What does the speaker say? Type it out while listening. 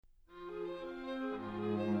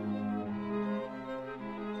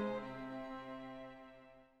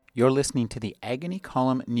You're listening to the Agony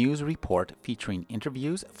Column News Report featuring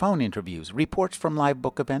interviews, phone interviews, reports from live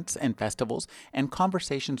book events and festivals, and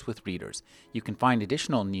conversations with readers. You can find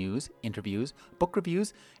additional news, interviews, book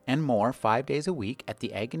reviews, and more 5 days a week at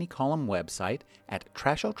the Agony Column website at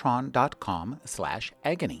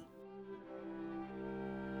trashotron.com/agony.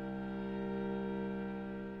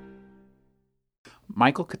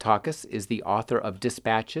 Michael Katakis is the author of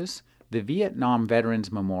Dispatches, the Vietnam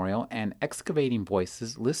Veterans Memorial, and Excavating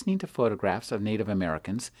Voices, Listening to Photographs of Native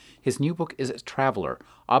Americans. His new book is Traveler,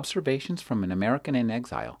 Observations from an American in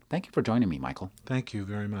Exile. Thank you for joining me, Michael. Thank you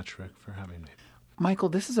very much, Rick, for having me. Michael,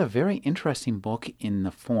 this is a very interesting book in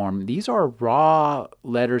the form. These are raw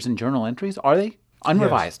letters and journal entries, are they?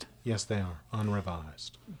 Unrevised? Yes, they are,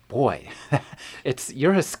 unrevised. Boy,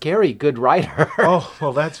 you're a scary good writer. Oh,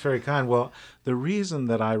 well, that's very kind. Well, the reason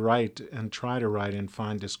that I write and try to write in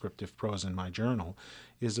fine descriptive prose in my journal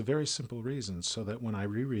is a very simple reason, so that when I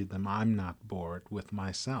reread them, I'm not bored with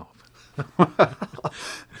myself.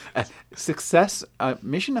 Success,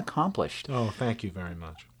 mission accomplished. Oh, thank you very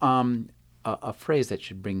much. A phrase that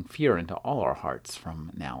should bring fear into all our hearts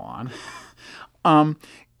from now on.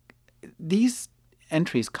 These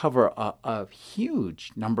entries cover a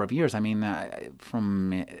huge number of years. I mean,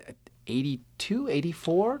 from 82,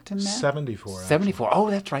 84 to now? 74. 74. Oh,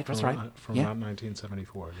 that's right. From about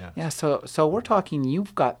 1974, yeah. Yeah, so we're talking,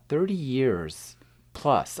 you've got 30 years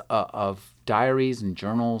plus of diaries and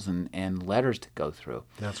journals and letters to go through.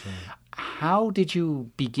 That's right. How did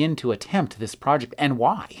you begin to attempt this project, and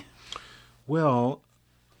why? Well,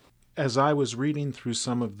 as I was reading through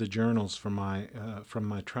some of the journals from my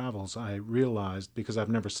travels, I realized, because I've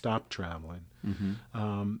never stopped traveling,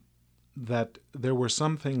 that there were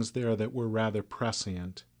some things there that were rather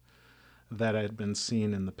prescient that had been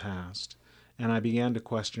seen in the past. And I began to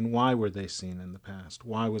question, why were they seen in the past?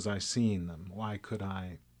 Why was I seeing them? Why could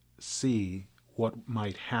I see what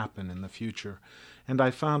might happen in the future? And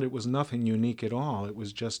I found it was nothing unique at all. It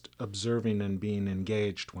was just observing and being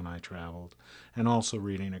engaged when I traveled, and also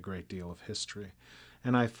reading a great deal of history.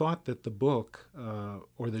 And I thought that the book,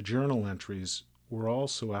 or the journal entries, were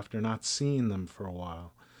also, after not seeing them for a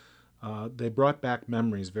while, they brought back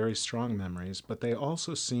memories, very strong memories, but they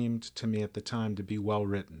also seemed to me at the time to be well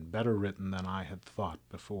written, better written than I had thought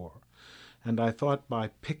before. And I thought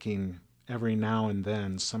by picking every now and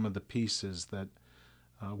then some of the pieces that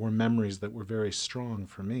were memories that were very strong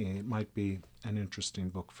for me, it might be an interesting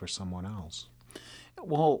book for someone else.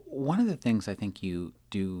 Well, one of the things I think you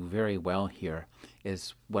do very well here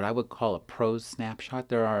is what I would call a prose snapshot.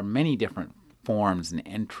 There are many different forms and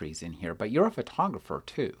entries in here, but you're a photographer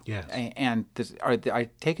too. Yes. And I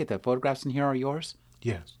take it the photographs in here are yours?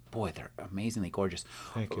 Yes. Boy, they're amazingly gorgeous.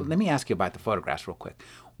 Thank you. Let me ask you about the photographs real quick.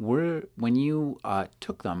 When you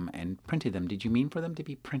took them and printed them, did you mean for them to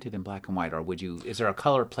be printed in black and white, or is there a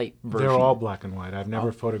color plate version? They're all black and white. I've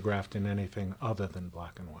never photographed in anything other than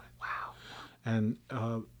black and white. Wow. And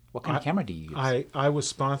what kind of camera do you use? I was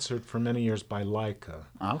sponsored for many years by Leica.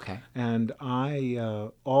 Oh, okay. And I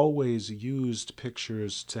always used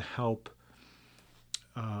pictures to help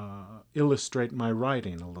illustrate my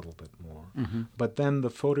writing a little bit more. Mm-hmm. But then the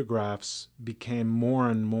photographs became more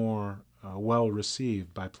and more well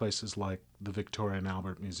received by places like the Victoria and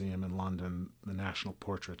Albert Museum in London, the National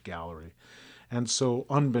Portrait Gallery. And so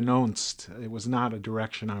unbeknownst, it was not a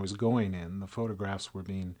direction I was going in. The photographs were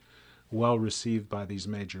being well received by these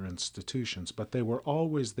major institutions, but they were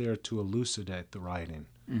always there to elucidate the writing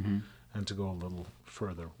and to go a little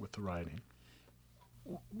further with the writing.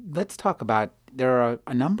 Let's talk about, there are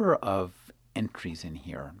a number of entries in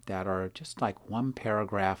here that are just like one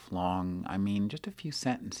paragraph long, I mean, just a few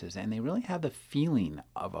sentences, and they really have the feeling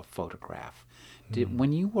of a photograph.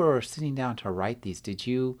 When you were sitting down to write these, did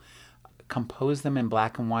you compose them in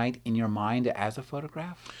black and white in your mind as a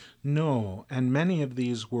photograph? No, and many of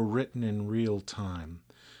these were written in real time.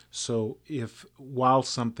 So if while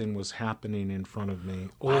something was happening in front of me,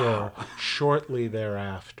 or shortly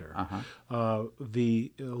thereafter,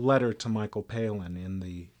 the letter to Michael Palin in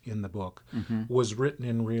the book was written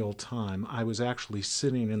in real time. I was actually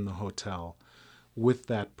sitting in the hotel with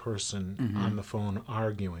that person on the phone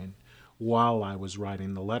arguing while I was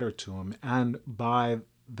writing the letter to him, and by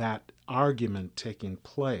that argument taking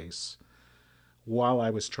place, while I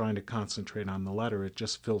was trying to concentrate on the letter, it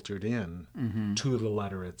just filtered in to the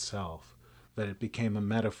letter itself, that it became a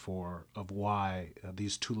metaphor of why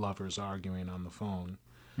these two lovers arguing on the phone,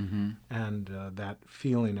 and that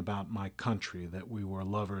feeling about my country, that we were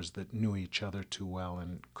lovers that knew each other too well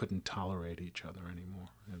and couldn't tolerate each other anymore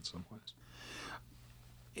in some ways.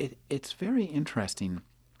 It's very interesting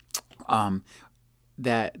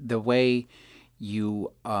that the way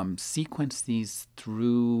you sequence these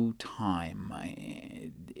through time.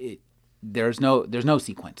 There's no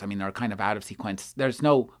sequence. I mean, they're kind of out of sequence. There's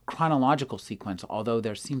no chronological sequence, although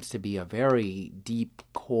there seems to be a very deep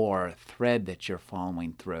core thread that you're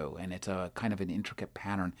following through, and it's a kind of an intricate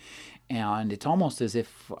pattern. And it's almost as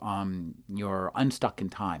if you're unstuck in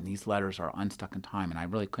time. These letters are unstuck in time, and I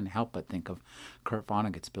really couldn't help but think of Kurt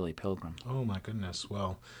Vonnegut's Billy Pilgrim. Oh, my goodness.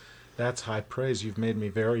 Well, that's high praise. You've made me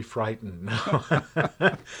very frightened.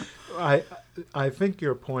 I think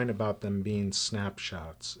your point about them being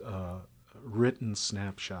snapshots, written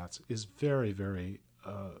snapshots, is very, very,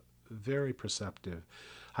 very perceptive.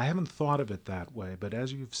 I haven't thought of it that way, but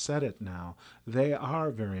as you've said it now, they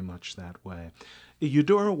are very much that way.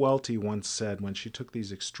 Eudora Welty once said, when she took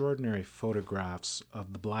these extraordinary photographs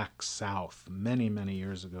of the Black South many, many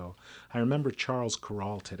years ago, I remember Charles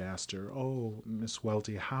Kuralt had asked her, "Oh, Miss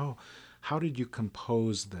Welty, how did you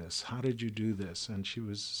compose this? How did you do this?" And she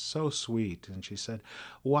was so sweet, and she said,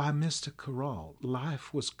 "Why, Mr. Kuralt,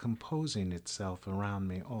 life was composing itself around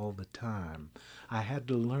me all the time. I had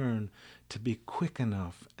to learn to be quick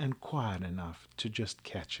enough and quiet enough to just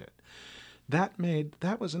catch it."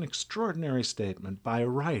 That was an extraordinary statement by a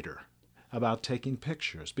writer about taking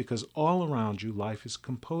pictures, because all around you life is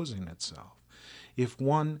composing itself. If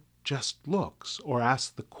one just looks or asks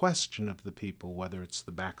the question of the people, whether it's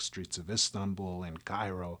the back streets of Istanbul and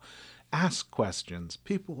Cairo, ask questions.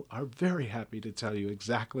 People are very happy to tell you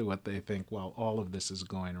exactly what they think while all of this is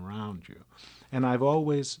going around you. And I've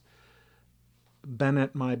always been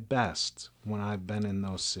at my best when I've been in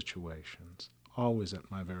those situations, always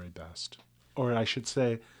at my very best. Or I should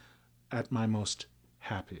say, at my most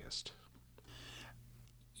happiest.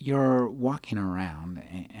 You're walking around,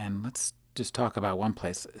 and let's just talk about one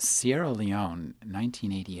place, Sierra Leone,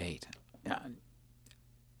 1988.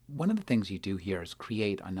 One of the things you do here is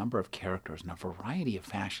create a number of characters in a variety of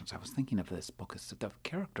fashions. I was thinking of this book as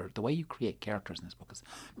the way you create characters in this book is,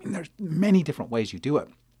 I mean, there's many different ways you do it.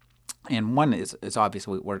 And one is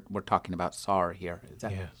obviously we're talking about Saar here. Is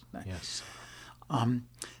that, Yes.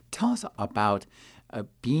 Tell us about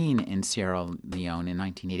being in Sierra Leone in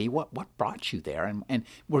 1980. What brought you there, and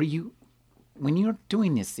were you, when you're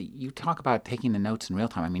doing this, you talk about taking the notes in real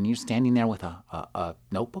time. I mean, you're standing there with a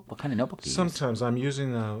notebook. What kind of notebook do you use? Sometimes I'm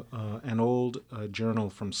using an old journal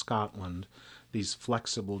from Scotland, these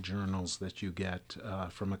flexible journals that you get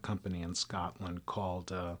from a company in Scotland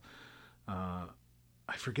called,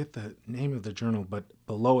 I forget the name of the journal, but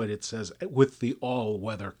below it says, with the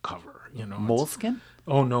all-weather cover. Moleskin?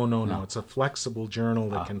 Oh, no. It's a flexible journal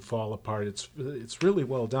that can fall apart. It's really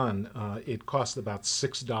well done. It costs about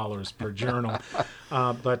 $6 per journal.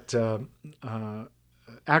 But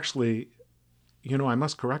actually, I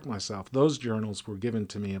must correct myself. Those journals were given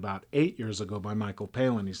to me about 8 years ago by Michael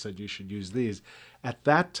Palin. He said, you should use these. At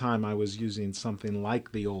that time, I was using something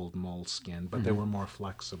like the old Moleskin, but they were more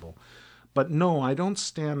flexible. But no, I don't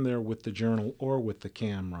stand there with the journal or with the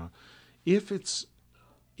camera. If it's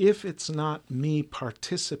not me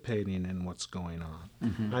participating in what's going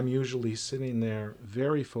on, I'm usually sitting there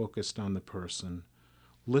very focused on the person,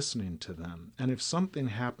 listening to them. And if something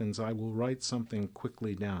happens, I will write something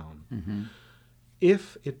quickly down.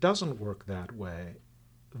 If it doesn't work that way,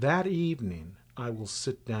 that evening I will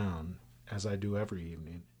sit down, as I do every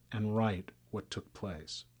evening, and write what took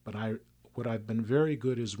place. But what I've been very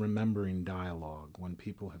good is remembering dialogue when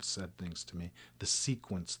people have said things to me, the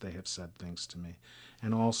sequence they have said things to me,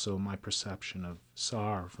 and also my perception of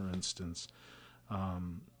Saar, for instance,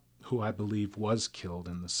 who I believe was killed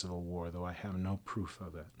in the Civil War, though I have no proof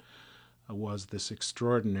of it, was this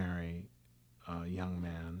extraordinary young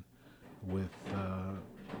man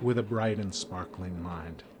with a bright and sparkling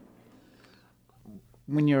mind.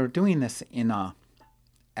 When you're doing this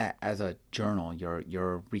as a journal,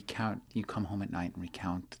 you come home at night and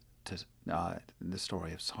recount the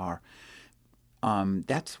story of Saar.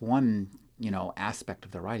 That's one aspect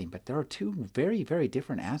of the writing, but there are two very, very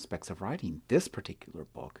different aspects of writing. This particular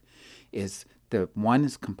book is one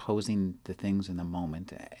is composing the things in the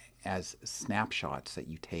moment as snapshots that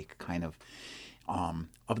you take kind of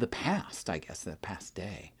the past, I guess, the past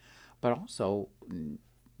day. But also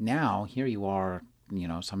now here you are,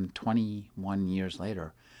 some 21 years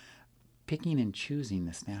later, picking and choosing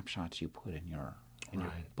the snapshots you put in your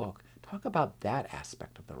book. Talk about that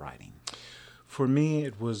aspect of the writing. For me,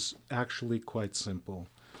 it was actually quite simple.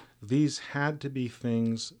 These had to be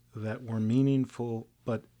things that were meaningful,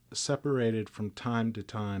 but separated from time to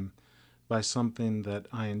time by something that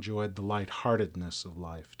I enjoyed, the lightheartedness of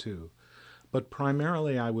life, too. But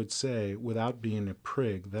primarily, I would say, without being a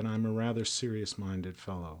prig, that I'm a rather serious-minded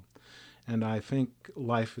fellow. And I think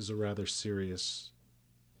life is a rather serious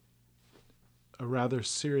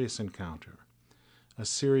encounter, a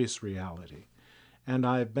serious reality. And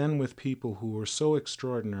I've been with people who were so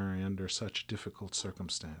extraordinary under such difficult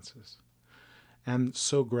circumstances, and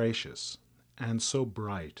so gracious, and so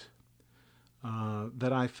bright,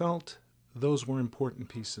 that I felt those were important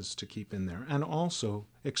pieces to keep in there. And also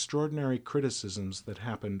extraordinary criticisms that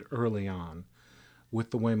happened early on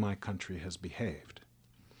with the way my country has behaved,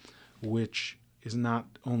 which is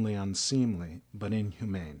not only unseemly, but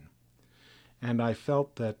inhumane. And I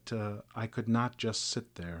felt that I could not just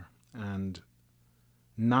sit there and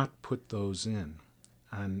not put those in,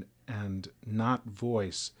 and not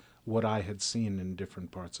voice what I had seen in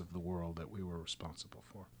different parts of the world that we were responsible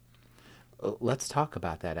for. Let's talk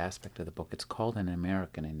about that aspect of the book. It's called An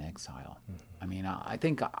American in Exile. I mean, I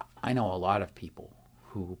think I know a lot of people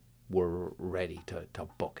who were ready to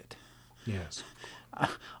book it. Yes.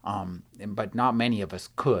 But not many of us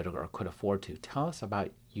could or could afford to. Tell us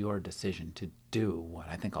about your decision to do what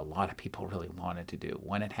I think a lot of people really wanted to do,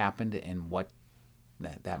 when it happened, and what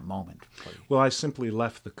that moment for you. Well, I simply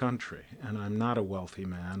left the country, and I'm not a wealthy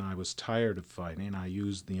man. I was tired of fighting. I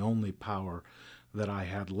used the only power that I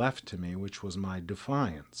had left to me, which was my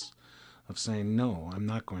defiance of saying, no, I'm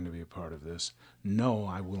not going to be a part of this. No,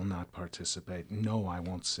 I will not participate. No, I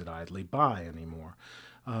won't sit idly by anymore.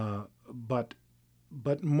 But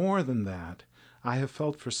more than that, I have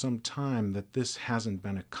felt for some time that this hasn't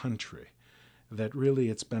been a country, that really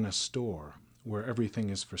it's been a store where everything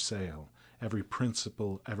is for sale, every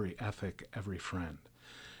principle, every ethic, every friend.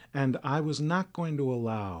 And I was not going to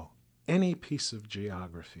allow any piece of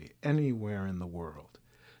geography anywhere in the world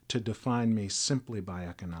to define me simply by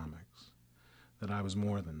economics, that I was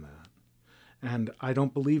more than that. And I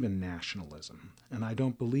don't believe in nationalism, and I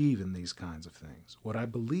don't believe in these kinds of things. What I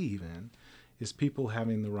believe in is people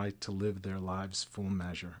having the right to live their lives full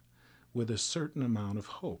measure with a certain amount of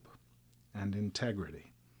hope and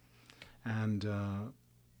integrity. And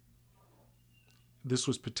this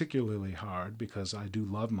was particularly hard because I do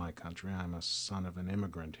love my country. I'm a son of an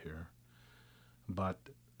immigrant here. But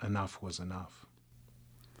enough was enough.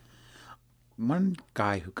 One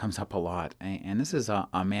guy who comes up a lot, and this is a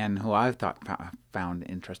man who I've found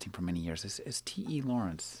interesting for many years, is T.E.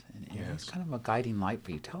 Lawrence. And yes. He's kind of a guiding light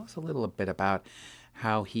for you. Tell us a little bit about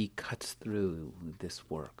how he cuts through this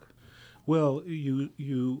work. Well,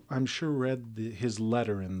 you I'm sure read his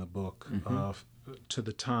letter in the book to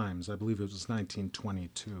the Times. I believe it was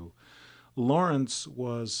 1922. Lawrence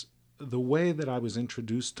was, the way that I was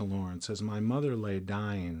introduced to Lawrence, as my mother lay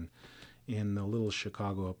dying in the little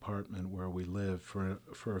Chicago apartment where we lived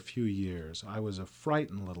for a few years. I was a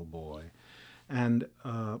frightened little boy. And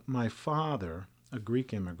my father, a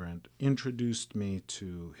Greek immigrant, introduced me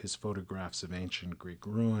to his photographs of ancient Greek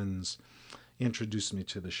ruins, introduced me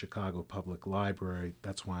to the Chicago Public Library.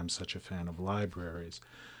 That's why I'm such a fan of libraries.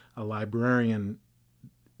 A librarian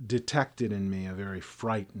detected in me a very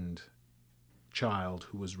frightened child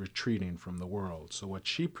who was retreating from the world. So what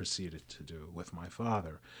she proceeded to do with my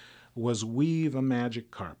father was weave a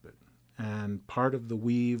magic carpet. And part of the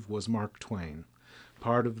weave was Mark Twain.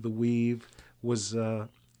 Part of the weave was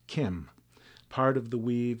Kim. Part of the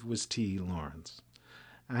weave was T.E. Lawrence.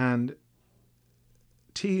 And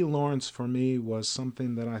T.E. Lawrence for me was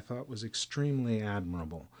something that I thought was extremely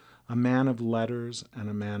admirable. A man of letters and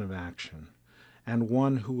a man of action, and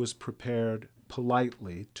one who was prepared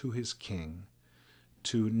politely to his king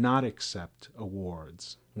to not accept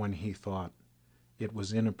awards when he thought it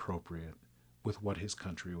was inappropriate with what his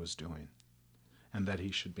country was doing, and that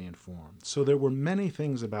he should be informed. So there were many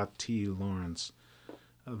things about T.E. Lawrence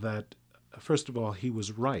that, first of all, he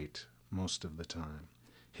was right most of the time,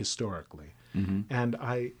 historically. Mm-hmm. And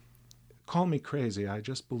call me crazy, I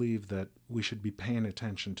just believe that we should be paying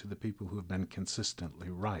attention to the people who have been consistently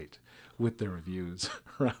right with their views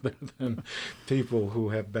rather than people who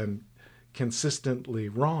have been consistently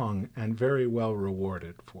wrong and very well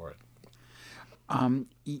rewarded for it.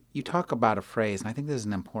 You talk about a phrase, and I think this is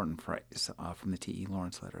an important phrase from the T.E.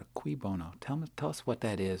 Lawrence letter, cui bono. Tell us what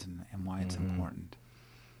that is and why it's important.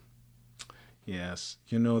 Yes.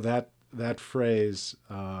 You know, that phrase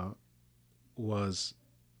was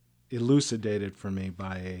elucidated for me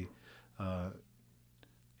by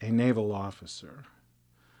a naval officer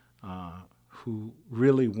who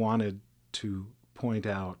really wanted to point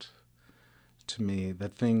out to me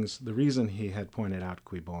that the reason he had pointed out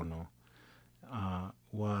cui bono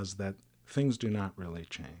was that things do not really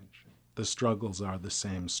change. The struggles are the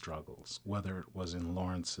same struggles, whether it was in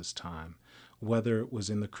Lawrence's time, whether it was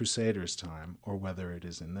in the Crusaders' time, or whether it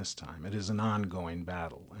is in this time. It is an ongoing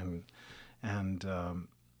battle, and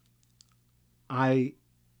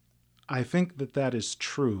I think that is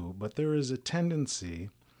true, but there is a tendency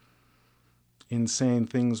in saying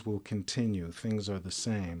things will continue, things are the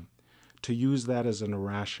same, to use that as a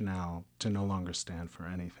rationale to no longer stand for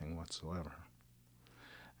anything whatsoever.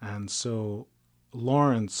 And so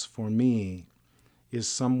Lawrence, for me, is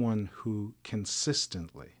someone who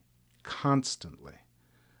consistently, constantly,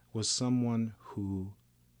 was someone who,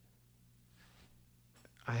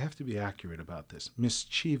 I have to be accurate about this,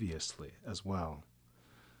 mischievously as well,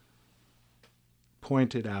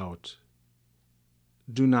 pointed out,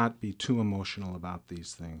 do not be too emotional about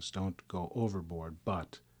these things, don't go overboard,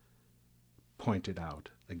 but pointed out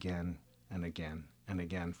again and again and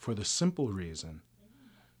again for the simple reason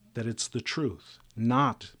that it's the truth,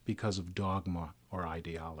 not because of dogma or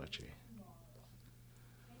ideology.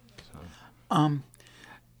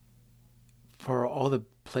 For all the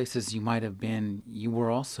places you might have been, you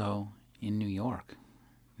were also in New York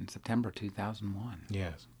in September 2001.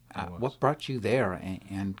 Yes. What brought you there,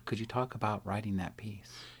 and could you talk about writing that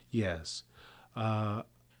piece? Yes. I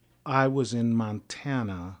was in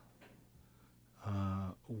Montana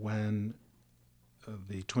when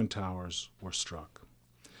the Twin Towers were struck.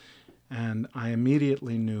 And I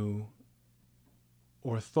immediately knew,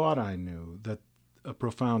 or thought I knew, that a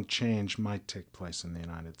profound change might take place in the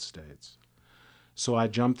United States. So I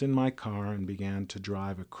jumped in my car and began to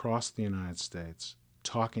drive across the United States,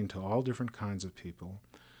 talking to all different kinds of people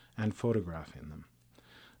and photographing them.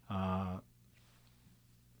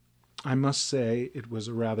 I must say it was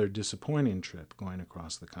a rather disappointing trip going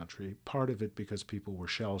across the country, part of it because people were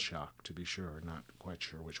shell-shocked, to be sure, not quite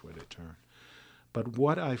sure which way to turn. But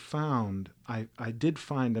what I found, I did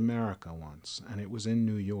find America once, and it was in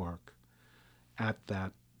New York at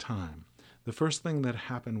that time. The first thing that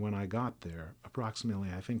happened when I got there, approximately,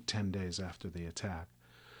 I think, 10 days after the attack,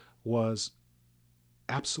 was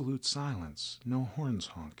absolute silence, no horns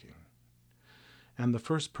honking. And the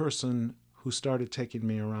first person who started taking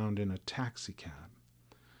me around in a taxi cab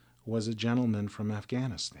was a gentleman from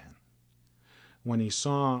Afghanistan. When he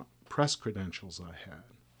saw press credentials I had,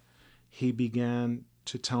 he began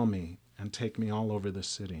to tell me and take me all over the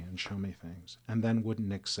city and show me things, and then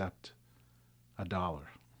wouldn't accept $1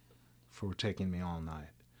 for taking me all night.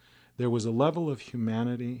 There was a level of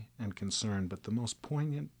humanity and concern, but the most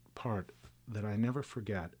poignant part that I never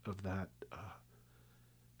forget of that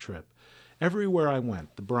trip, everywhere I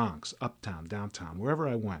went, the Bronx, uptown, downtown, wherever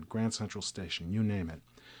I went, Grand Central Station, you name it,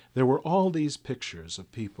 there were all these pictures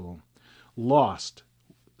of people lost,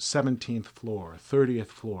 17th floor, 30th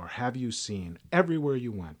floor, have you seen, everywhere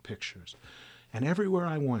you went, pictures. And everywhere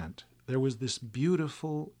I went, there was this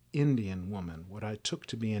beautiful Indian woman, what I took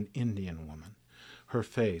to be an Indian woman. Her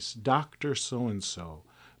face, Dr. So-and-so,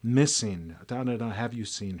 missing, da-da-da, have you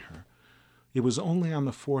seen her? It was only on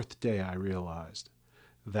the fourth day I realized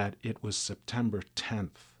that it was September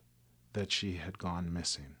 10th that she had gone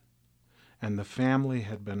missing. And the family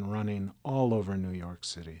had been running all over New York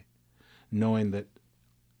City, knowing that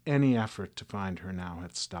any effort to find her now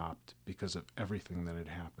had stopped because of everything that had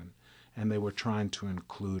happened. And they were trying to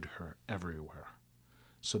include her everywhere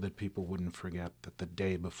so that people wouldn't forget that the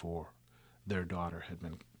day before their daughter had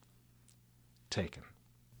been taken.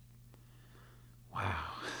 Wow.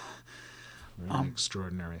 Really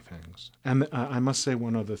extraordinary things. And I must say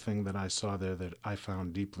one other thing that I saw there that I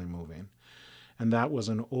found deeply moving. And that was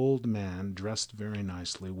an old man dressed very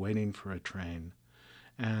nicely, waiting for a train.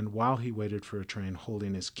 And while he waited for a train,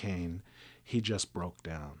 holding his cane, he just broke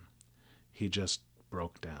down. He just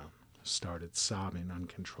broke down, started sobbing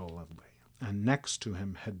uncontrollably. And next to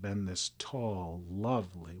him had been this tall,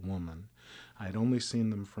 lovely woman. I had only seen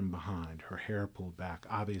them from behind, her hair pulled back,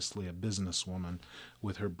 obviously a businesswoman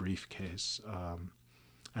with her briefcase.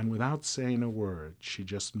 And without saying a word, she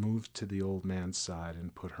just moved to the old man's side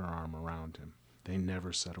and put her arm around him. They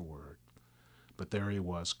never said a word. But there he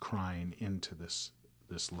was, crying into this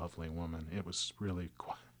lovely woman. It was really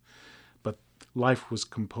quite... But life was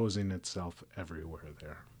composing itself everywhere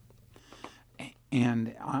there.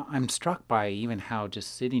 And I'm struck by even how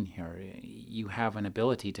just sitting here, you have an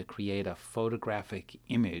ability to create a photographic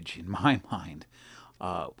image, in my mind,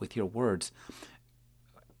 with your words.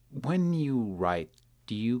 When you write,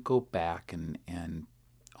 do you go back and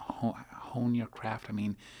hone your craft? I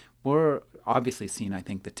mean, we're obviously seeing, I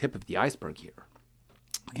think, the tip of the iceberg here.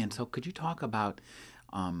 And so could you talk about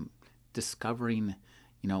discovering,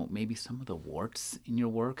 maybe some of the warts in your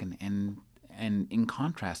work and in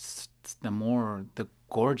contrast, the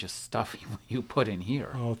gorgeous stuff you put in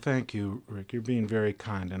here. Oh, thank you, Rick. You're being very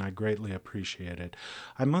kind, and I greatly appreciate it.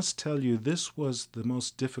 I must tell you, this was the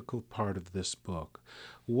most difficult part of this book.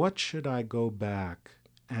 What should I go back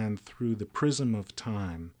and through the prism of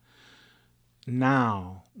time,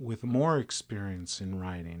 now, with more experience in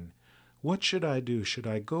writing, what should I do? Should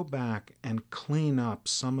I go back and clean up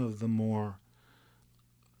some of the more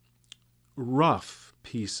rough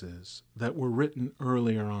pieces that were written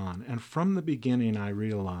earlier on? And from the beginning, I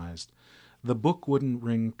realized the book wouldn't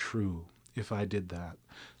ring true if I did that.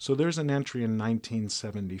 So there's an entry in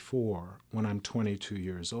 1974, when I'm 22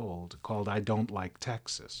 years old, called I Don't Like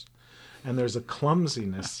Texas. And there's a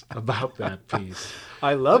clumsiness about that piece.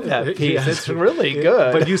 I love that piece. Yes. It's really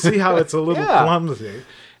good. But you see how it's a little Yeah. clumsy.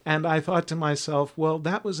 And I thought to myself, well,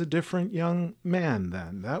 that was a different young man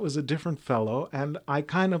then. That was a different fellow, and I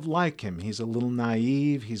kind of like him. He's a little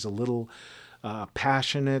naive. He's a little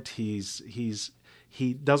passionate.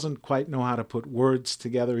 He doesn't quite know how to put words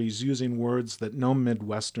together. He's using words that no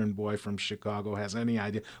Midwestern boy from Chicago has any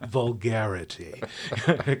idea. Vulgarity.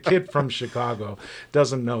 A kid from Chicago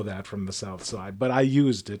doesn't know that from the South Side, but I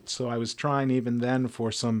used it. So I was trying even then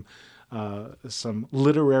for some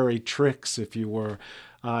literary tricks, if you were.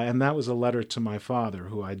 And that was a letter to my father,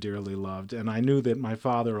 who I dearly loved. And I knew that my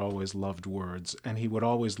father always loved words, and he would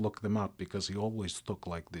always look them up because he always spoke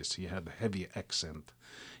like this. He had a heavy accent.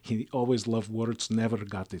 He always loved words, never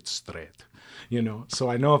got it straight. So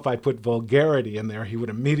I know if I put vulgarity in there, he would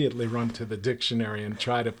immediately run to the dictionary and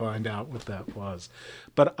try to find out what that was.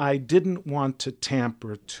 But I didn't want to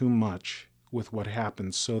tamper too much with what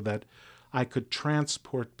happened so that I could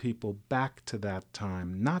transport people back to that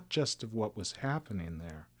time, not just of what was happening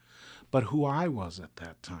there, but who I was at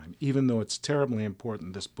that time. Even though it's terribly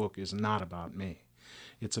important, this book is not about me.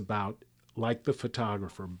 It's about, like the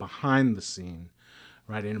photographer, behind the scene,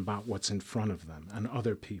 writing about what's in front of them and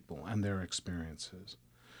other people and their experiences.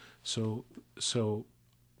 So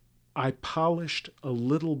I polished a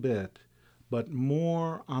little bit, but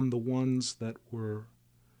more on the ones that were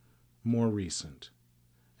more recent,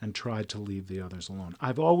 and tried to leave the others alone.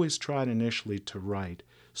 I've always tried initially to write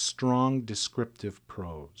strong descriptive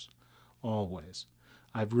prose, always.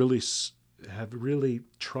 Have really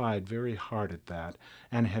tried very hard at that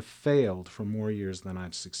and have failed for more years than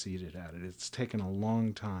I've succeeded at it. It's taken a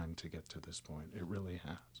long time to get to this point. It really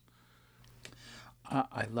has.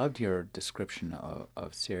 I loved your description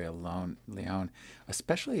of Sierra Leone,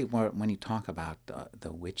 especially when you talk about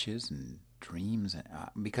the witches and dreams,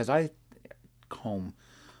 because I'm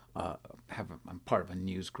part of a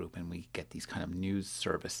news group, and we get these kind of news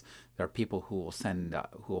service. There are people who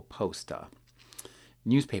will post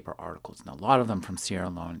newspaper articles, and a lot of them from Sierra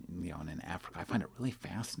Leone in Africa. I find it really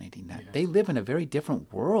fascinating that they live in a very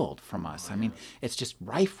different world from us. I mean, it's just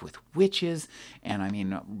rife with witches, and I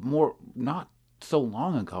mean, not so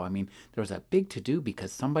long ago, I mean, there was a big to-do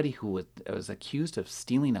because somebody who was accused of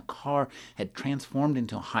stealing a car had transformed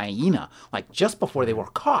into a hyena, like just before they were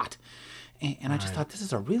caught. And I just thought, this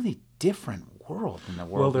is a really different world than the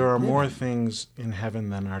world. Well, there are more things in heaven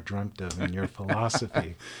than are dreamt of in your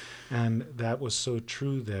philosophy. And that was so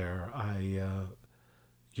true there.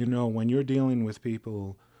 When you're dealing with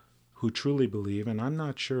people who truly believe, and I'm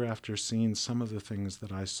not sure after seeing some of the things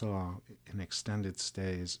that I saw in extended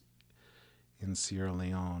stays in Sierra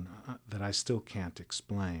Leone that I still can't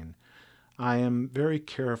explain, I am very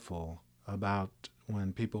careful about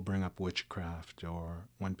when people bring up witchcraft or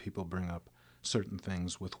when people bring up certain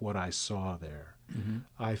things with what I saw there. Mm-hmm.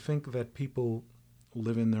 I think that people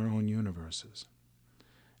live in their own universes,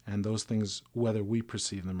 and those things, whether we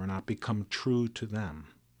perceive them or not, become true to them.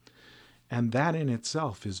 And that in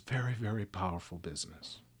itself is very, very powerful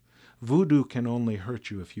business. Voodoo can only hurt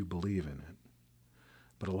you if you believe in it,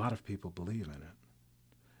 but a lot of people believe in it,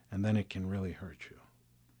 and then it can really hurt you.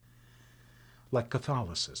 Like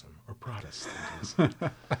Catholicism or Protestantism.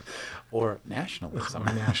 Or nationalism.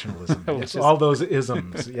 Or nationalism. Yes, all those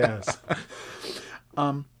isms, yes.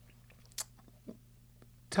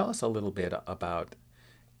 Tell us a little bit about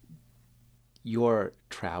your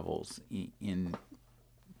travels, in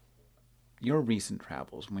your recent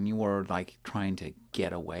travels, when you were like trying to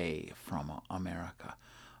get away from America.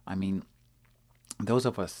 I mean, those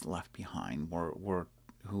of us left behind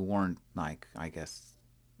who weren't, like, I guess,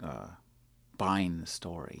 buying the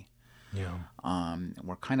story. Yeah.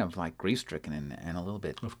 We're kind of like grief-stricken and a little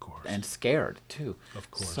bit, of course, and scared too.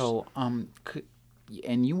 Of course. So,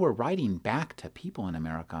 and you were writing back to people in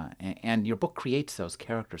America, and your book creates those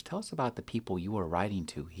characters. Tell us about the people you were writing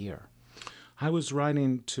to here. I was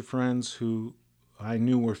writing to friends who I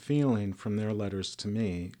knew were feeling from their letters to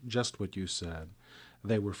me just what you said.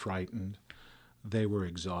 They were frightened. They were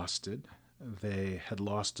exhausted. They had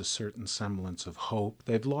lost a certain semblance of hope.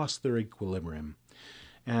 They've lost their equilibrium.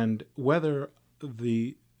 And whether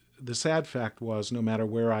the sad fact was, no matter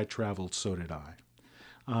where I traveled, so did I.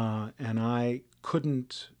 And I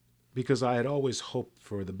couldn't, because I had always hoped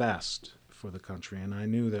for the best for the country, and I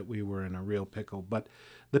knew that we were in a real pickle. But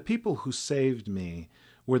the people who saved me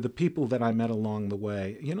were the people that I met along the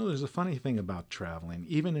way. You know, there's a funny thing about traveling,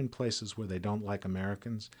 even in places where they don't like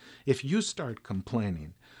Americans. If you start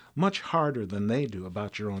complaining much harder than they do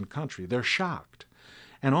about your own country, they're shocked.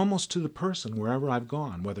 And almost to the person, wherever I've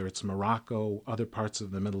gone, whether it's Morocco, other parts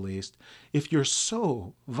of the Middle East, if you're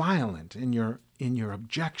so violent in your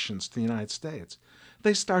objections to the United States,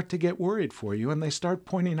 they start to get worried for you, and they start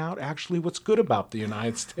pointing out actually what's good about the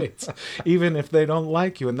United States, even if they don't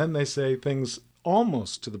like you. And then they say things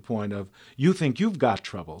almost to the point of, you think you've got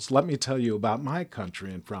troubles. Let me tell you about my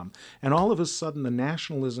country and from. And all of a sudden, the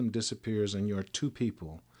nationalism disappears, and you're two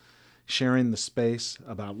people sharing the space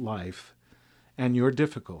about life and your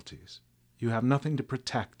difficulties. You have nothing to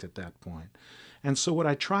protect at that point. And so what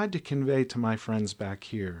I tried to convey to my friends back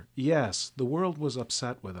here, yes, the world was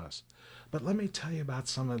upset with us. But let me tell you about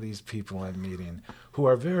some of these people I'm meeting who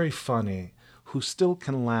are very funny, who still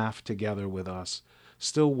can laugh together with us,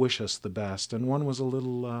 still wish us the best. And one was a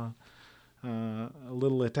little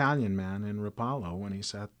Italian man in Rapallo when he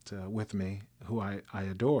sat with me, who I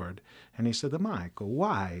adored. And he said, Michael,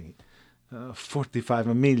 why 45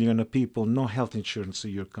 million of people, no health insurance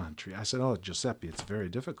in your country? I said, oh, Giuseppe, it's very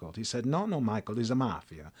difficult. He said, no, Michael, it's a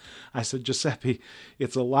mafia. I said, Giuseppe,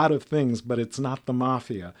 it's a lot of things, but it's not the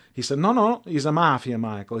mafia. He said, no, it's a mafia,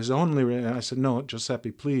 Michael. It's only... I said, no,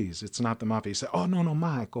 Giuseppe, please, it's not the mafia. He said, oh, no,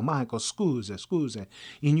 Michael, scusa.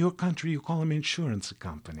 In your country, you call them insurance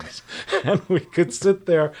companies. And we could sit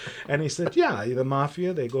there, and he said, yeah, the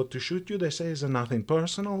mafia, they go to shoot you. They say it's nothing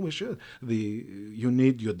personal. We should.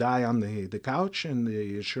 You die on the couch, and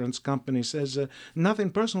the insurance company says,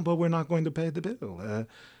 nothing personal, but we're not going to pay the bill.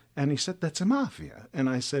 And he said, that's a mafia. And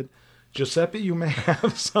I said, Giuseppe, you may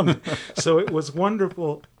have some. So it was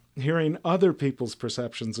wonderful hearing other people's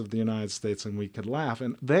perceptions of the United States, and we could laugh.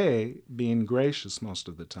 And they, being gracious most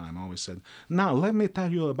of the time, always said, now let me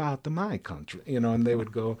tell you about my country, and they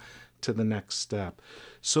would go to the next step.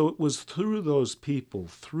 So it was through those people,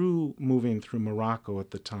 through moving through Morocco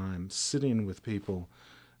at the time, sitting with people,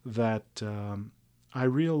 that I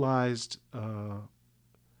realized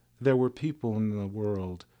there were people in the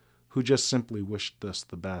world who just simply wished us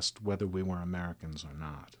the best, whether we were Americans or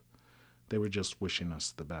not. They were just wishing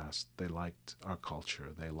us the best. They liked our culture.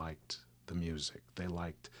 They liked the music. They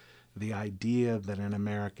liked the idea that an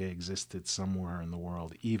America existed somewhere in the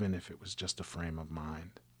world, even if it was just a frame of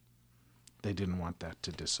mind. They didn't want that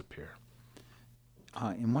to disappear.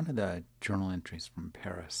 In one of the journal entries from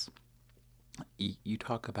Paris, you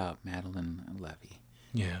talk about Madeleine Levy.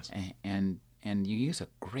 Yes. And you use a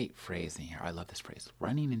great phrase in here. I love this phrase,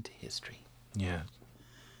 running into history. Yes.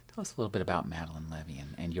 Tell us a little bit about Madeleine Levy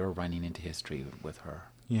and your running into history with her.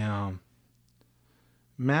 Yeah.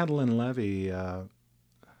 Madeleine Levy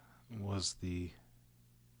was the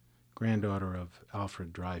granddaughter of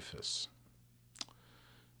Alfred Dreyfus.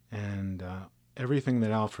 And everything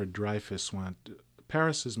that Alfred Dreyfus went...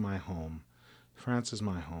 Paris is my home. France is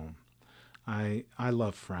my home. I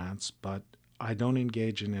love France, but I don't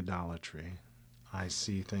engage in idolatry. I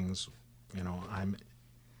see things,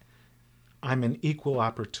 I'm an equal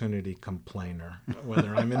opportunity complainer,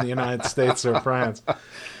 whether I'm in the United States or France.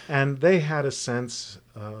 And they had a sense,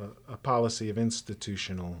 a policy of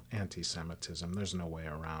institutional anti-Semitism. There's no way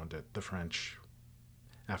around it. The French,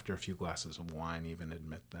 after a few glasses of wine, even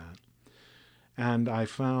admit that. And I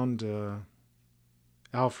found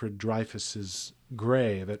Alfred Dreyfus's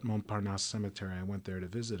grave at Montparnasse Cemetery. I went there to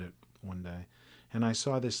visit it one day, and I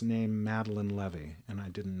saw this name Madeleine Levy, and I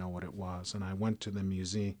didn't know what it was. And I went to the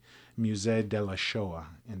Musée de la Shoah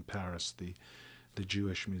in Paris, the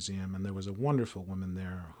Jewish museum, and there was a wonderful woman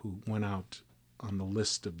there who went out on the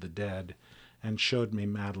list of the dead and showed me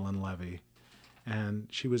Madeleine Levy. And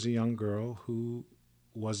she was a young girl who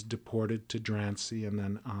was deported to Drancy and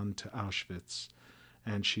then on to Auschwitz,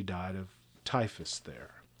 and she died of typhus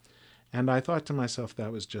there. And I thought to myself,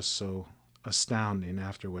 that was just so astounding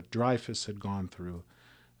after what Dreyfus had gone through,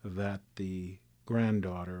 that the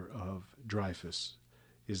granddaughter of Dreyfus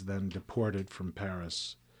is then deported from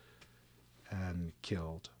Paris and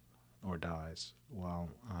killed or dies while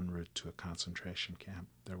en route to a concentration camp.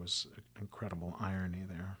 There was incredible irony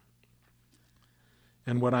there.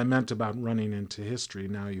 And what I meant about running into history,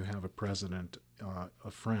 now you have a president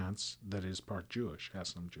of France that is part Jewish, has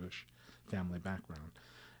some Jewish family background.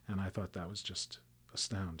 And I thought that was just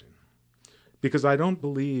astounding. Because I don't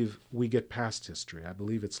believe we get past history. I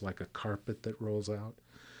believe it's like a carpet that rolls out,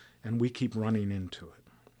 and we keep running into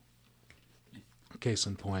it. Case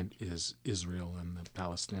in point is Israel and the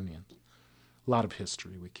Palestinians. a lot of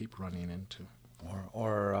history we keep running into.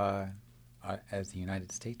 Or as the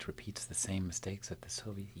United States repeats the same mistakes that the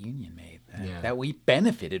Soviet Union made, that we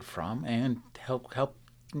benefited from and help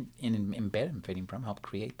in benefiting from, help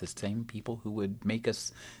create the same people who would lead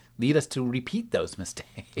us to repeat those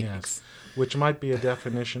mistakes. Yes, which might be a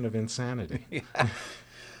definition of insanity. Yeah.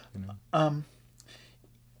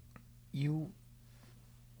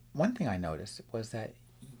 One thing I noticed was that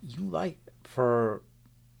your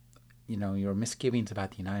misgivings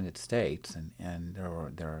about the United States, and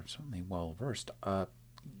they're certainly well versed.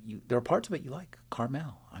 There are parts of it you like.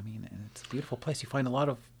 Carmel. I mean, and it's a beautiful place. You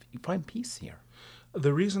find peace here.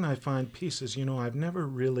 The reason I find peace is, I've never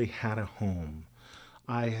really had a home.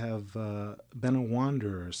 I have been a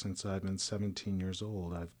wanderer since I've been 17 years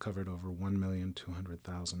old. I've covered over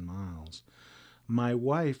 1,200,000 miles. My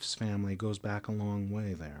wife's family goes back a long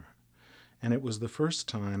way there. And it was the first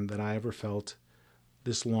time that I ever felt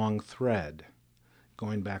this long thread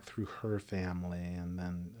going back through her family, and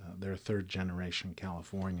then they're third-generation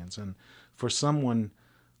Californians. And for someone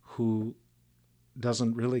who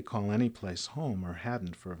doesn't really call any place home, or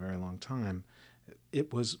hadn't for a very long time,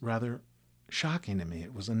 it was rather shocking to me.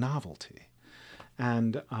 It was a novelty.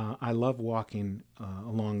 And I love walking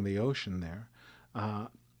along the ocean there.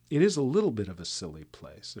 It is a little bit of a silly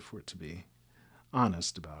place, if we're to be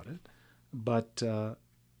honest about it. But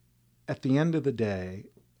at the end of the day,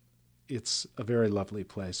 it's a very lovely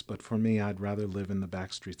place. But for me, I'd rather live in the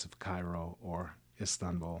back streets of Cairo or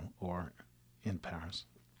Istanbul or in Paris.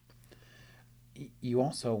 You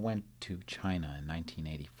also went to China in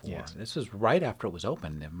 1984. Yes. This was right after it was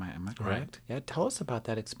opened. Am I correct? Right. Yeah. Tell us about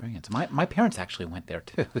that experience. My parents actually went there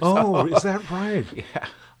too. Oh, is that right?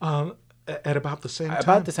 Yeah. At about the same time?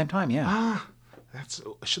 About the same time, yeah. Ah,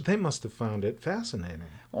 they must have found it fascinating.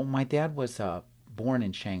 Well, my dad was born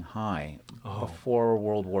in Shanghai before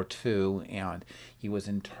World War II, and he was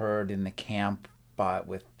interred in the camp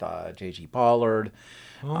with J.G. Ballard,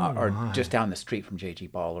 just down the street from J.G.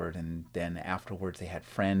 Ballard, and then afterwards they had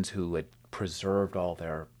friends who had preserved all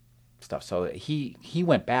their stuff. So he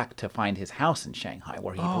went back to find his house in Shanghai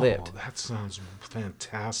where he lived. Oh, that sounds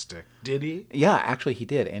fantastic. Did he? Yeah, actually he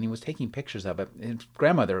did, and he was taking pictures of it. His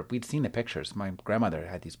grandmother, we'd seen the pictures. My grandmother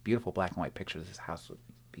had these beautiful black and white pictures of his house with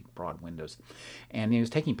big broad windows, and he was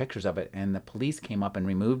taking pictures of it, and the police came up and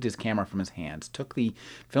removed his camera from his hands, took the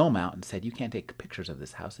film out, and said, "You can't take pictures of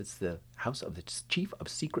this house. It's the house of the chief of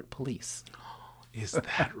secret police." Is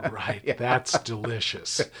that right? Yeah. That's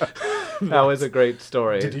delicious. That was a great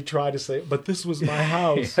story. Did he try to say, but this was my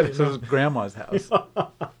house? Yeah, this was Grandma's house.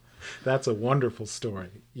 That's a wonderful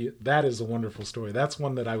story. That is a wonderful story. That's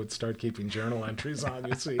one that I would start keeping journal entries on,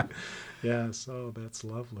 you see. Yes, that's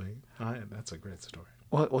lovely. That's a great story.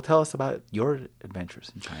 Well, tell us about your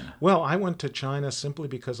adventures in China. Well, I went to China simply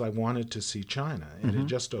because I wanted to see China. It had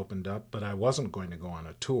just opened up, but I wasn't going to go on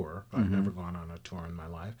a tour. I've never gone on a tour in my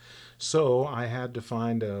life. So I had to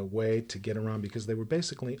find a way to get around because they were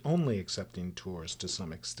basically only accepting tours to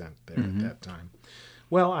some extent there at that time.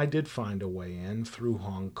 Well, I did find a way in through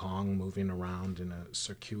Hong Kong, moving around in a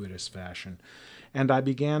circuitous fashion. And I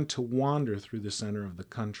began to wander through the center of the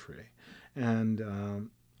country. And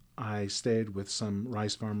I stayed with some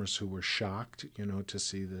rice farmers who were shocked, to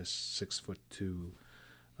see this 6'2"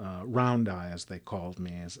 round eye, as they called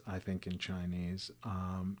me, as I think in Chinese.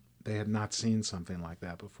 They had not seen something like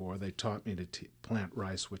that before. They taught me to plant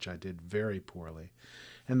rice, which I did very poorly.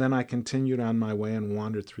 And then I continued on my way and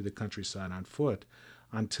wandered through the countryside on foot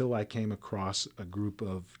until I came across a group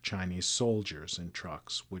of Chinese soldiers in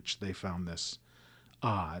trucks, which they found this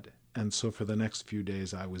odd. And so for the next few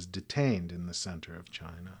days, I was detained in the center of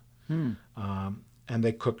China. And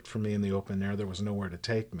they cooked for me in the open air. There was nowhere to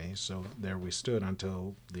take me, so there we stood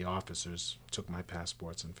until the officers took my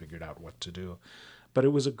passports and figured out what to do. But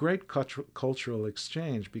it was a great cultural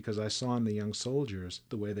exchange because I saw in the young soldiers,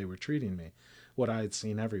 the way they were treating me, what I had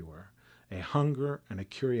seen everywhere, a hunger and a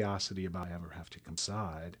curiosity about I ever have to come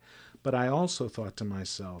inside. But I also thought to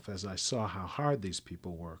myself, as I saw how hard these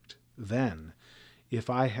people worked, then, if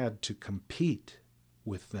I had to compete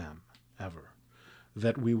with them ever,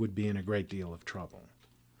 that we would be in a great deal of trouble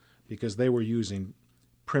because they were using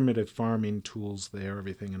primitive farming tools there,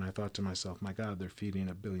 everything. And I thought to myself, my God, they're feeding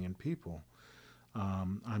 1 billion people.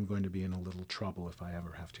 I'm going to be in a little trouble if I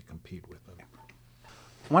ever have to compete with them.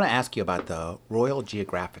 I want to ask you about the Royal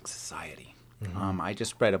Geographic Society. I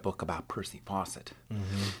just read a book about Percy Fawcett.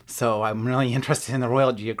 So I'm really interested in the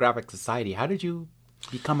Royal Geographic Society. How did you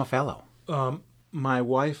become a fellow? My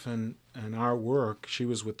wife and our work, she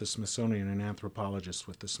was with the Smithsonian, an anthropologist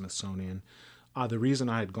with the Smithsonian. The reason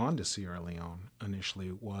I had gone to Sierra Leone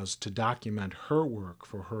initially was to document her work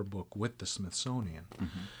for her book with the Smithsonian.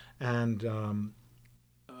 And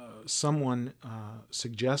someone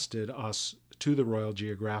suggested us to the Royal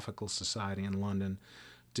Geographical Society in London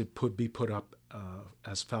to be put up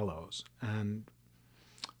as fellows. And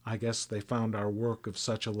I guess they found our work of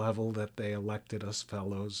such a level that they elected us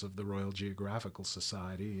fellows of the Royal Geographical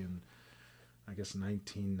Society in, I guess,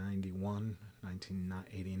 1991,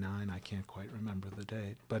 1989. I can't quite remember the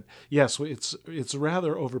date. But yes, it's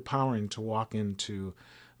rather overpowering to walk into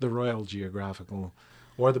the Royal Geographical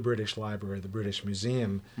or the British Library, the British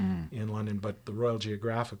Museum in London, but the Royal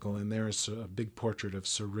Geographical, and there is a big portrait of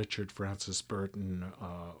Sir Richard Francis Burton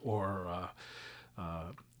or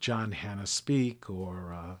John Hannah Speke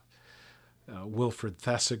or Wilfrid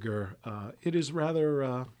Thesiger. It is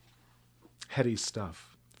rather heady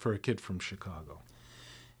stuff for a kid from Chicago.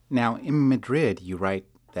 Now, in Madrid, you write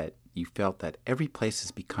that you felt that every place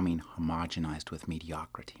is becoming homogenized with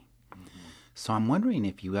mediocrity. So I'm wondering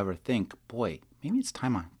if you ever think, boy, maybe it's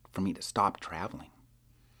time for me to stop traveling.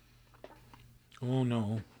 Oh,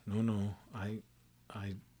 no. I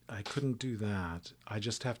couldn't do that. I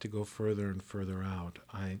just have to go further and further out.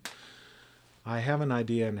 I have an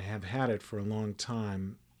idea, and have had it for a long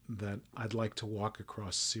time, that I'd like to walk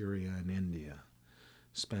across Syria and India,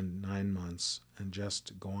 spend 9 months, and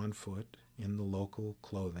just go on foot in the local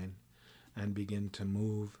clothing and begin to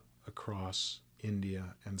move across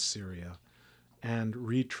India and Syria and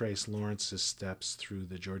retrace Lawrence's steps through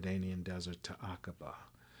the Jordanian desert to Aqaba,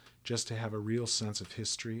 just to have a real sense of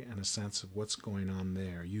history and a sense of what's going on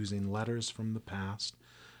there, using letters from the past,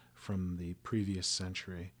 from the previous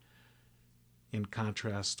century, in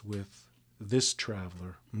contrast with this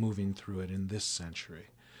traveler moving through it in this century.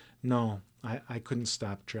 No, I couldn't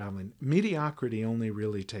stop traveling. Mediocrity only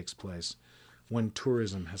really takes place when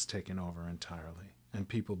tourism has taken over entirely and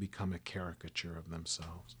people become a caricature of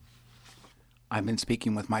themselves. I've been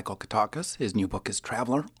speaking with Michael Katakis. His new book is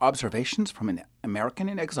Traveler, Observations from an American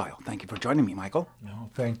in Exile. Thank you for joining me, Michael. No,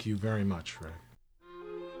 thank you very much, Fred.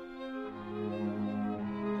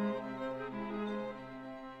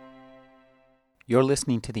 You're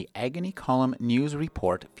listening to the Agony Column News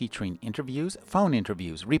Report, featuring interviews, phone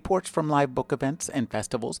interviews, reports from live book events and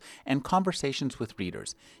festivals, and conversations with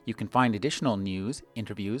readers. You can find additional news,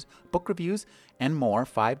 interviews, book reviews, and more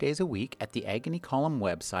 5 days a week at the Agony Column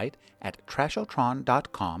website at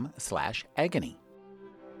trashotron.com/agony.